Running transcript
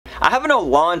have an old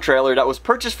lawn trailer that was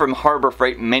purchased from Harbor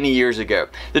Freight many years ago.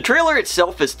 The trailer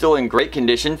itself is still in great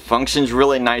condition, functions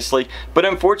really nicely, but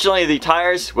unfortunately the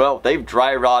tires, well, they've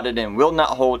dry rotted and will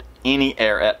not hold any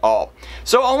air at all.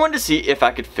 So I wanted to see if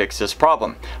I could fix this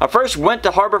problem. I first went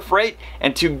to Harbor Freight,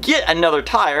 and to get another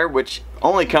tire, which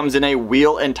only comes in a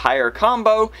wheel and tire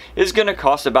combo, is going to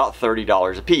cost about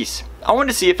 $30 a piece. I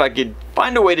wanted to see if I could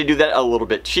find a way to do that a little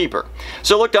bit cheaper.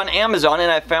 So I looked on Amazon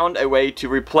and I found a way to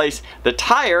replace the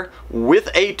tire with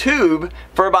a tube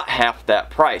for about half that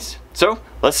price. So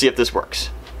let's see if this works.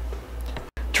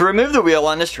 To remove the wheel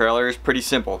on this trailer is pretty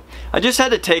simple. I just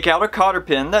had to take out a cotter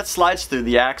pin that slides through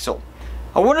the axle.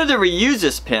 I wanted to reuse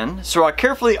this pin, so I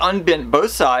carefully unbent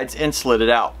both sides and slid it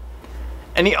out.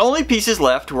 And the only pieces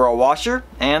left were a washer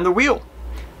and the wheel.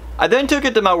 I then took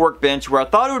it to my workbench where I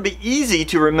thought it would be easy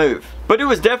to remove, but it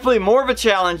was definitely more of a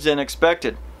challenge than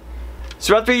expected.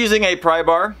 So after using a pry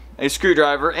bar, a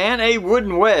screwdriver, and a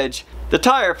wooden wedge, the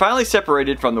tire finally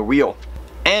separated from the wheel.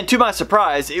 And to my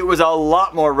surprise, it was a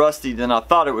lot more rusty than I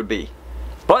thought it would be.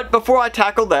 But before I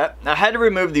tackled that, I had to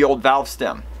remove the old valve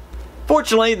stem.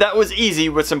 Fortunately, that was easy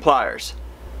with some pliers.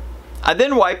 I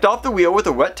then wiped off the wheel with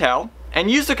a wet towel and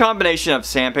used a combination of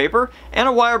sandpaper and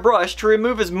a wire brush to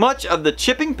remove as much of the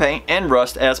chipping paint and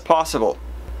rust as possible.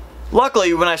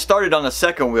 Luckily, when I started on the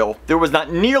second wheel, there was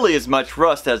not nearly as much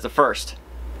rust as the first.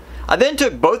 I then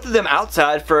took both of them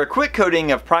outside for a quick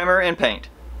coating of primer and paint.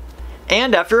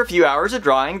 And after a few hours of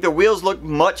drying, the wheels looked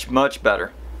much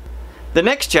better. The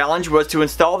next challenge was to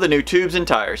install the new tubes and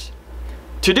tires.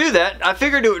 To do that, I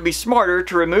figured it would be smarter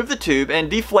to remove the tube and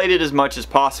deflate it as much as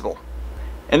possible,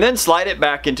 and then slide it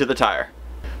back into the tire.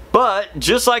 But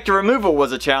just like the removal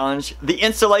was a challenge, the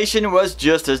installation was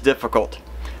just as difficult.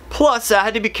 Plus, I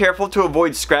had to be careful to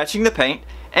avoid scratching the paint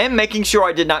and making sure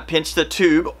I did not pinch the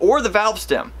tube or the valve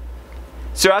stem.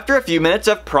 So after a few minutes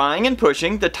of prying and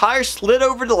pushing, the tire slid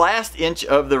over the last inch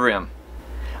of the rim.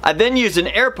 I then used an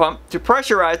air pump to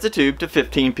pressurize the tube to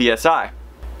 15 psi.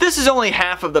 This is only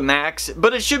half of the max,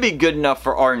 but it should be good enough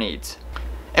for our needs.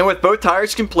 And with both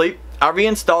tires complete, I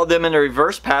reinstalled them in a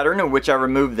reverse pattern in which I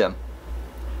removed them.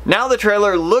 Now the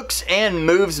trailer looks and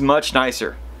moves much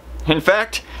nicer. In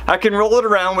fact, I can roll it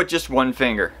around with just one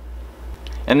finger.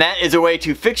 And that is a way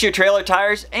to fix your trailer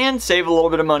tires and save a little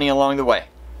bit of money along the way.